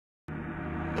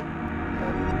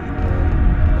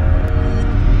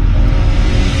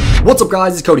What's up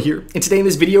guys, it's Cody here, and today in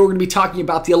this video we're going to be talking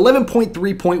about the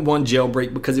 11.3.1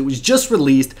 jailbreak because it was just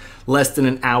released less than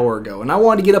an hour ago. And I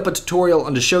wanted to get up a tutorial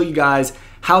on to show you guys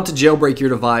how to jailbreak your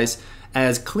device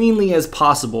as cleanly as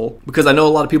possible, because I know a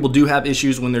lot of people do have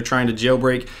issues when they're trying to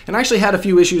jailbreak, and I actually had a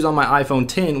few issues on my iPhone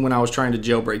 10 when I was trying to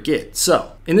jailbreak it. So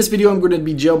in this video I'm going to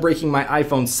be jailbreaking my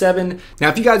iPhone 7. Now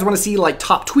if you guys want to see like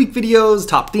top tweak videos,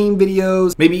 top theme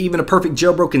videos, maybe even a perfect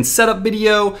jailbroken setup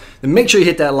video, then make sure you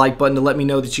hit that like button to let me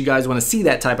know that you guys want to see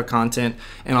that type of content,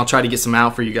 and I'll try to get some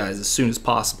out for you guys as soon as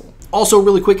possible. Also,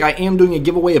 really quick, I am doing a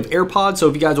giveaway of AirPods, so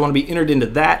if you guys want to be entered into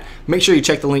that, make sure you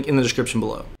check the link in the description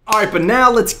below. Alright, but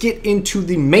now let's get into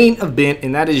the main event,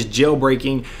 and that is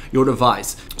jailbreaking your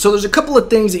device. So there's a couple of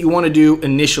things that you want to do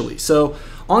initially. So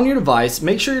on your device,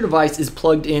 make sure your device is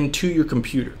plugged into your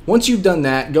computer. Once you've done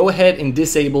that, go ahead and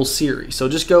disable Siri. So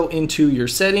just go into your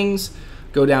settings,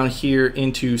 go down here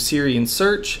into Siri and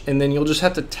search, and then you'll just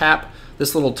have to tap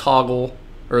this little toggle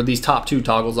or these top two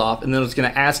toggles off, and then it's going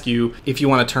to ask you if you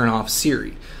want to turn off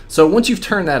Siri. So once you've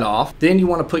turned that off, then you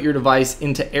want to put your device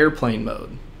into airplane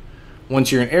mode.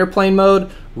 Once you're in airplane mode,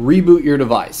 reboot your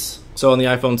device. So on the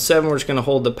iPhone 7, we're just going to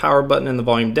hold the power button and the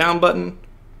volume down button,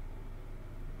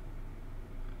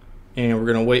 and we're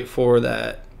going to wait for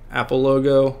that Apple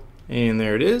logo, and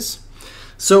there it is.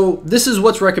 So this is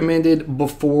what's recommended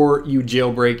before you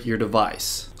jailbreak your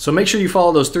device. So make sure you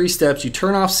follow those 3 steps. You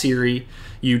turn off Siri,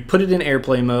 you put it in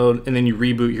airplane mode, and then you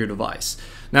reboot your device.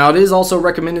 Now it is also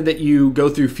recommended that you go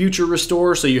through Future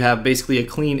Restore, so you have basically a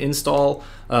clean install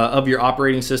of your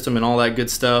operating system and all that good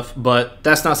stuff, but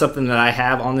that's not something that I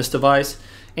have on this device,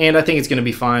 and I think it's going to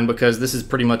be fine because this is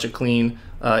pretty much a clean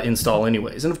install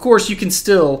anyways. And of course you can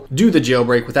still do the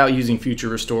jailbreak without using Future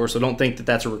Restore, so don't think that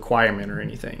that's a requirement or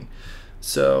anything.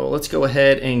 So let's go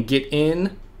ahead and get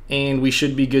in, and we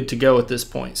should be good to go at this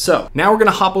point. So now we're going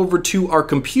to hop over to our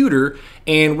computer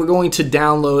and we're going to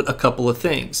download a couple of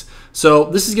things. So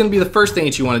this is going to be the first thing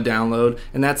that you want to download,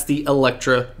 and that's the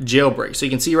Electra jailbreak. So you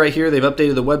can see right here they've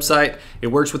updated the website. It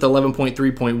works with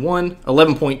 11.3.1,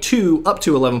 11.2 up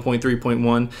to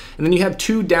 11.3.1, and then you have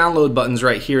 2 download buttons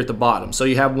right here at the bottom. So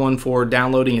you have one for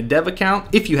downloading a dev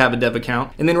account if you have a dev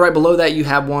account, and then right below that you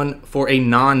have one for a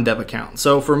non-dev account.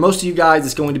 So for most of you guys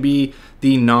it's going to be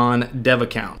the non-dev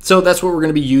account. So that's what we're going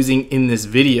to be using in this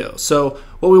video. So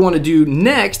what we want to do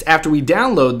next after we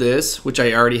download this, which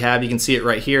I already have, you can see it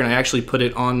right here, and I actually put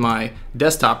it on my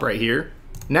desktop right here.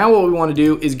 Now what we want to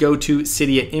do is go to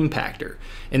Cydia Impactor,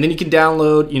 and then you can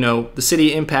download, the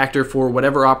Cydia Impactor for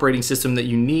whatever operating system that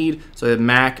you need. So you have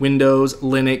Mac, Windows,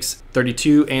 Linux,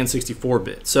 32 and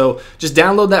 64-bit. So just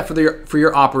download that for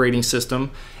your operating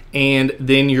system, and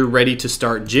then you're ready to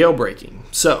start jailbreaking.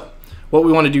 So what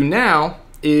we want to do now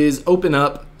is open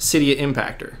up Cydia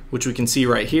Impactor, which we can see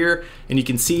right here, and you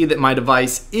can see that my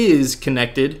device is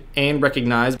connected and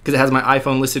recognized because it has my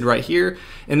iPhone listed right here.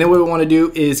 And then what we want to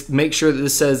do is make sure that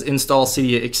this says install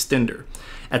Cydia Extender.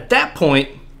 At that point,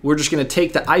 we're just going to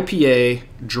take the IPA,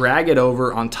 drag it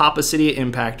over on top of Cydia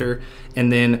Impactor,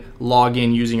 and then log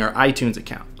in using our iTunes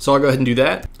account. So I'll go ahead and do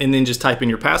that, and then just type in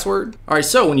your password. All right,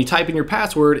 so when you type in your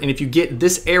password, and if you get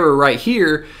this error right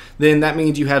here, then that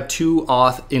means you have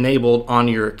 2Auth enabled on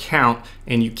your account,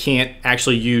 and you can't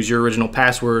actually use your original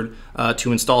password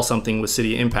to install something with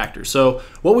Cydia Impactor. So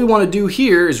what we want to do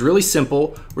here is really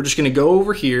simple. We're just going to go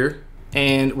over here,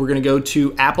 and we're going to go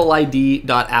to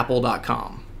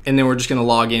appleid.apple.com. And then we're just going to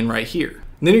log in right here.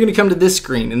 And then you're going to come to this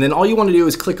screen, and then all you want to do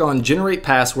is click on generate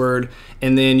password,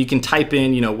 and then you can type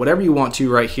in whatever you want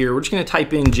to right here. We're just going to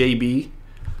type in JB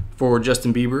for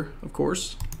Justin Bieber, of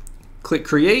course. Click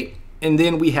create, and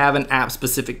then we have an app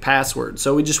specific password.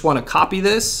 So we just want to copy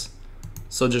this.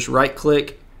 So just right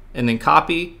click and then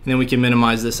copy, and then we can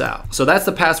minimize this out. So that's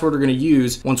the password we're going to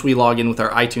use once we log in with our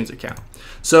iTunes account.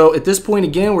 So at this point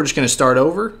again, we're just going to start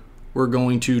over. We're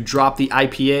going to drop the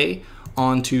IPA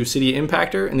onto Cydia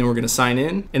Impactor, and then we're going to sign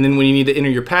in. And then when you need to enter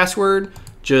your password,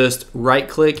 just right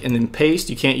click and then paste.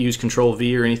 You can't use Control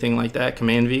V or anything like that,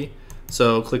 Command V.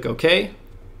 So click OK.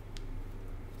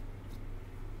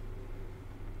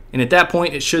 And at that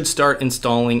point it should start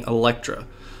installing Electra.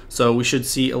 So we should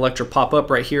see Electra pop up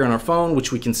right here on our phone,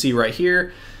 which we can see right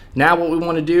here. Now what we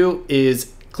want to do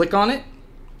is click on it,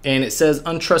 and it says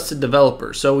untrusted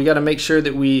developer. So we got to make sure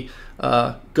that we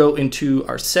go into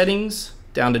our settings,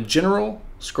 down to general,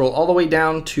 scroll all the way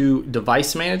down to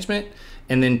device management,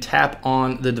 and then tap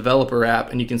on the developer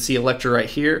app, and you can see Electra right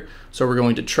here. So we're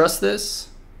going to trust this,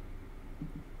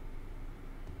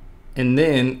 and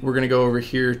then we're going to go over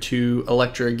here to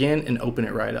Electra again and open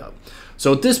it right up.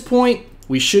 So at this point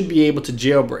we should be able to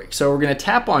jailbreak. So we're going to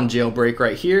tap on jailbreak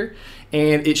right here,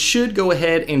 and it should go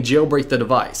ahead and jailbreak the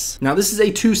device. Now this is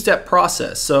a two-step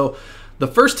process. So the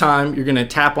first time you're going to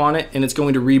tap on it and it's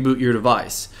going to reboot your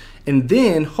device. And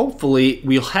then hopefully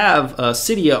we'll have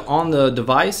Cydia on the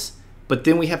device, but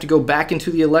then we have to go back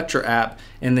into the Electra app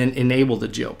and then enable the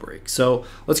jailbreak. So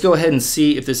let's go ahead and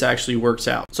see if this actually works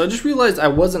out. So I just realized I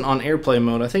wasn't on airplane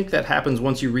mode. I think that happens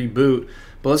once you reboot,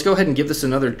 but let's go ahead and give this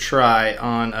another try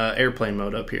on airplane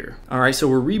mode up here. All right, so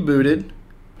we're rebooted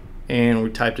and we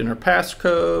typed in our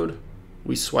passcode,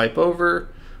 we swipe over.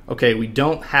 Okay, we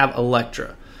don't have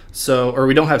Electra. Or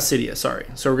we don't have Cydia, sorry.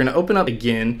 So we're gonna open up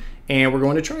again and we're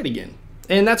going to try it again.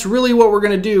 And that's really what we're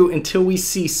gonna do until we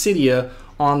see Cydia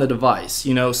on the device.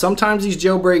 You know, sometimes these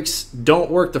jailbreaks don't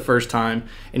work the first time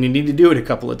and you need to do it a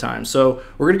couple of times. So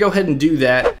we're gonna go ahead and do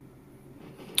that.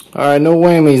 All right, no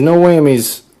whammies, no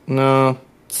whammies. No,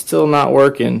 still not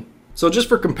working. So just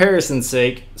for comparison's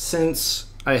sake, since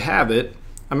I have it,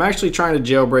 I'm actually trying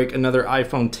to jailbreak another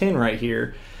iPhone 10 right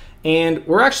here. And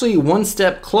we're actually one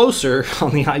step closer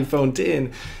on the iPhone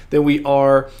 10 than we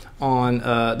are on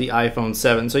the iPhone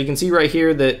 7. So you can see right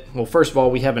here that, well, first of all,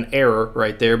 we have an error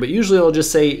right there, but usually it'll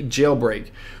just say jailbreak.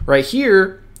 Right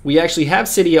here, we actually have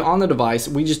Cydia on the device.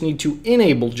 We just need to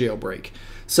enable jailbreak.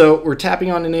 So we're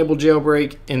tapping on enable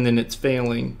jailbreak and then it's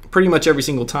failing pretty much every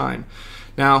single time.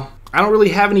 Now, I don't really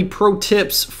have any pro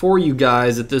tips for you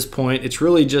guys at this point. It's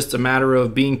really just a matter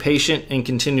of being patient and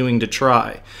continuing to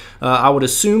try. I would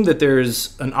assume that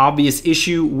there's an obvious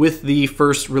issue with the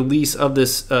first release of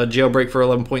this jailbreak for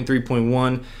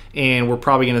 11.3.1, and we're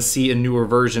probably going to see a newer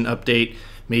version update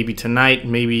maybe tonight,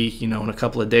 maybe in a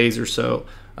couple of days or so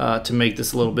to make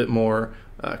this a little bit more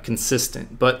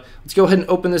consistent. But let's go ahead and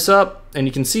open this up, and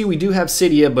you can see we do have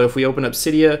Cydia, but if we open up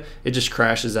Cydia, it just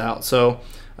crashes out. So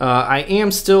I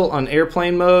am still on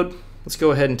airplane mode. Let's go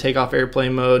ahead and take off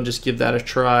airplane mode, just give that a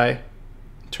try.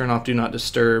 Turn off do not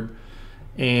disturb,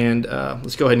 and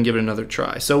let's go ahead and give it another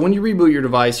try. So when you reboot your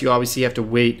device, you obviously have to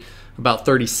wait about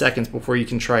 30 seconds before you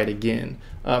can try it again.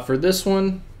 For this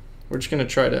one, we're just going to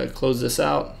try to close this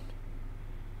out,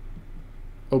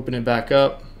 open it back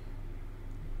up.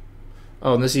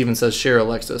 Oh, and this even says share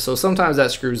Alexa, so sometimes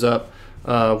that screws up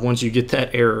once you get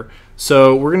that error.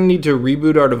 So we're going to need to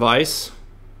reboot our device.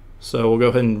 So we'll go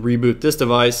ahead and reboot this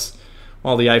device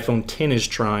while the iPhone 10 is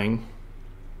trying.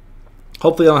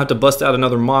 Hopefully I don't have to bust out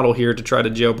another model here to try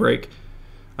to jailbreak.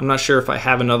 I'm not sure if I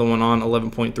have another one on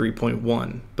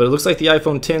 11.3.1, but it looks like the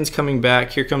iPhone 10 is coming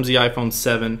back. Here comes the iPhone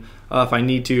 7. If I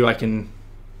need to, I can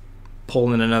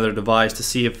pull in another device to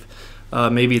see if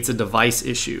maybe it's a device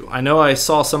issue. I know I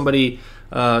saw somebody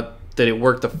that it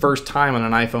worked the first time on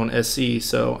an iPhone SE,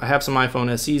 so I have some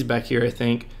iPhone SEs back here, I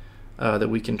think, that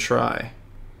we can try.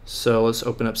 So let's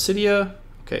open up Cydia.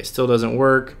 Okay, still doesn't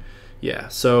work. Yeah,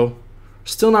 so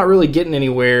still not really getting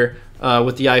anywhere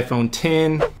with the iPhone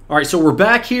 10. All right, so we're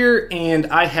back here, and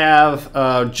I have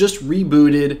just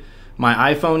rebooted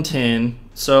my iPhone 10.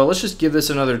 So let's just give this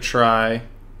another try.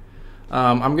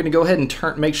 I'm gonna go ahead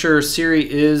and make sure Siri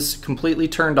is completely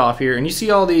turned off here. And you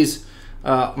see all these,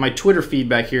 my Twitter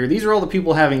feedback here. These are all the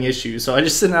people having issues. So I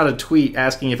just sent out a tweet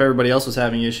asking if everybody else was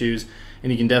having issues,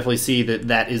 and you can definitely see that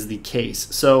that is the case.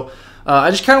 So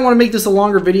I just kind of want to make this a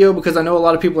longer video because I know a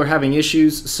lot of people are having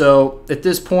issues. So at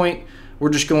this point, we're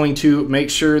just going to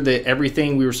make sure that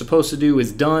everything we were supposed to do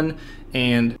is done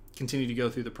and continue to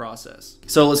go through the process.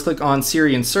 So let's click on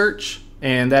Siri and search,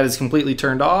 and that is completely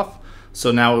turned off.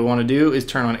 So now what we want to do is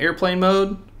turn on airplane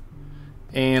mode,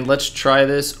 and let's try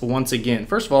this once again.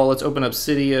 First of all, let's open up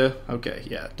Cydia. Okay,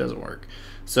 yeah, it doesn't work.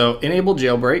 So enable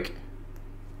jailbreak.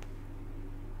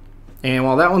 And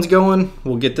while that one's going,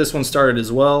 we'll get this one started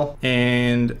as well.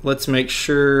 And let's make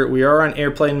sure we are on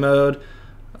airplane mode.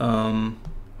 I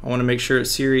want to make sure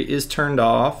Siri is turned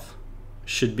off.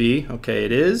 Should be. Okay,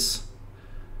 it is.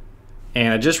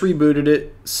 And I just rebooted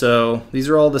it. So these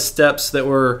are all the steps that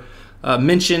were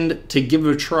mentioned to give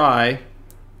it a try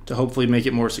to hopefully make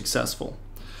it more successful.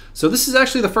 So this is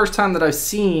actually the first time that I've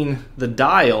seen the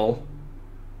dial,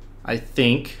 I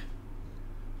think.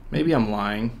 Maybe I'm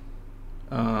lying.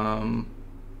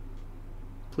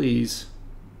 Please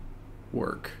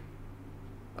work.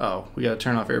 Oh, we gotta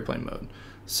turn off airplane mode.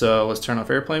 So let's turn off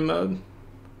airplane mode.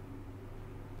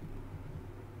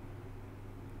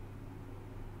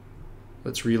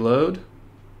 Let's reload.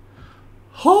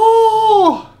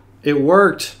 Oh, it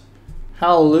worked.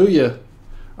 Hallelujah.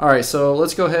 All right, so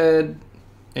let's go ahead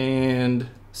and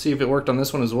see if it worked on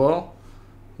this one as well.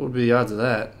 What would be the odds of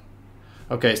that?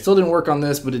 Okay, still didn't work on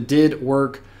this, but it did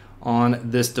work on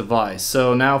this device.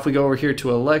 So now if we go over here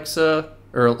to Alexa,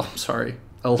 or I'm sorry,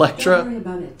 Electra. Don't worry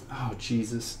about it. Oh,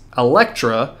 Jesus.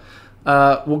 Electra.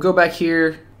 We'll go back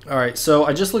here. All right, so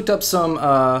I just looked up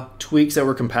some tweaks that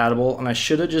were compatible, and I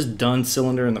should have just done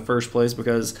cylinder in the first place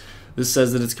because this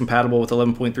says that it's compatible with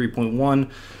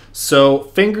 11.3.1. So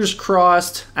fingers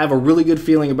crossed. I have a really good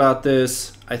feeling about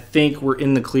this. I think we're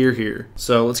in the clear here.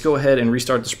 So let's go ahead and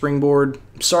restart the springboard.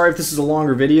 Sorry if this is a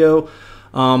longer video.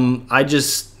 I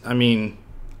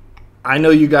know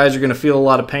you guys are going to feel a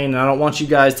lot of pain, and I don't want you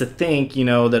guys to think,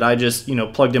 that I just,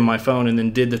 plugged in my phone and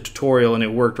then did the tutorial and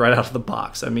it worked right out of the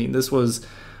box. I mean, this was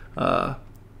an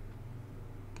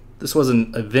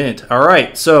event. All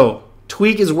right, so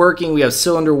tweak is working. We have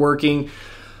cylinder working.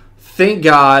 Thank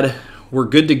God we're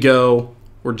good to go.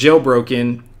 We're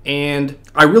jailbroken, and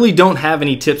I really don't have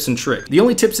any tips and tricks. The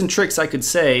only tips and tricks I could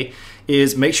say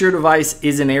is make sure your device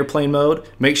is in airplane mode,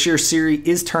 make sure Siri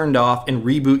is turned off, and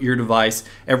reboot your device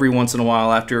every once in a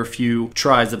while after a few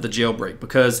tries of the jailbreak,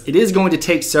 because it is going to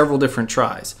take several different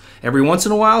tries. Every once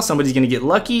in a while, somebody's going to get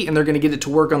lucky and they're going to get it to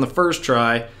work on the first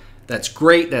try. That's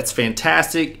great. That's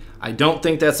fantastic. I don't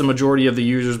think that's the majority of the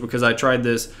users because I tried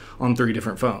this on 3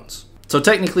 different phones. So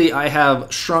technically, I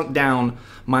have shrunk down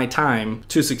my time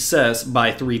to success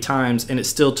by 3 times, and it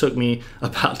still took me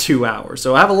about 2 hours.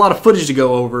 So I have a lot of footage to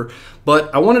go over,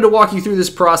 but I wanted to walk you through this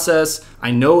process.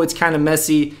 I know it's kind of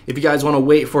messy. If you guys want to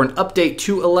wait for an update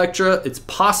to Electra, it's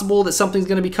possible that something's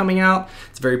going to be coming out.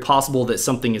 It's very possible that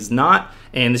something is not,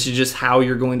 and this is just how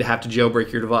you're going to have to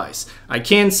jailbreak your device. I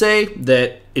can say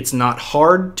that it's not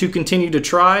hard to continue to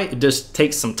try. It just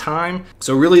takes some time.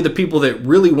 So really, the people that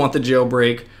really want the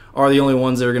jailbreak are the only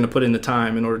ones that are going to put in the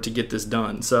time in order to get this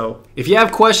done. So if you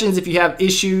have questions, if you have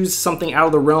issues, something out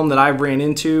of the realm that I've ran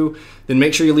into, then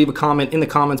make sure you leave a comment in the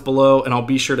comments below, and I'll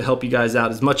be sure to help you guys out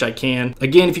as much as I can.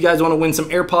 Again, if you guys want to win some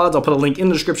AirPods, I'll put a link in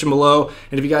the description below.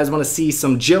 And if you guys want to see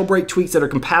some jailbreak tweaks that are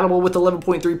compatible with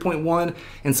 11.3.1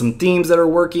 and some themes that are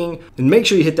working, then make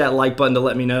sure you hit that like button to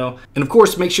let me know. And of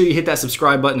course, make sure you hit that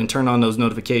subscribe button and turn on those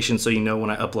notifications so you know when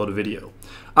I upload a video.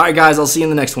 All right, guys, I'll see you in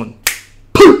the next one.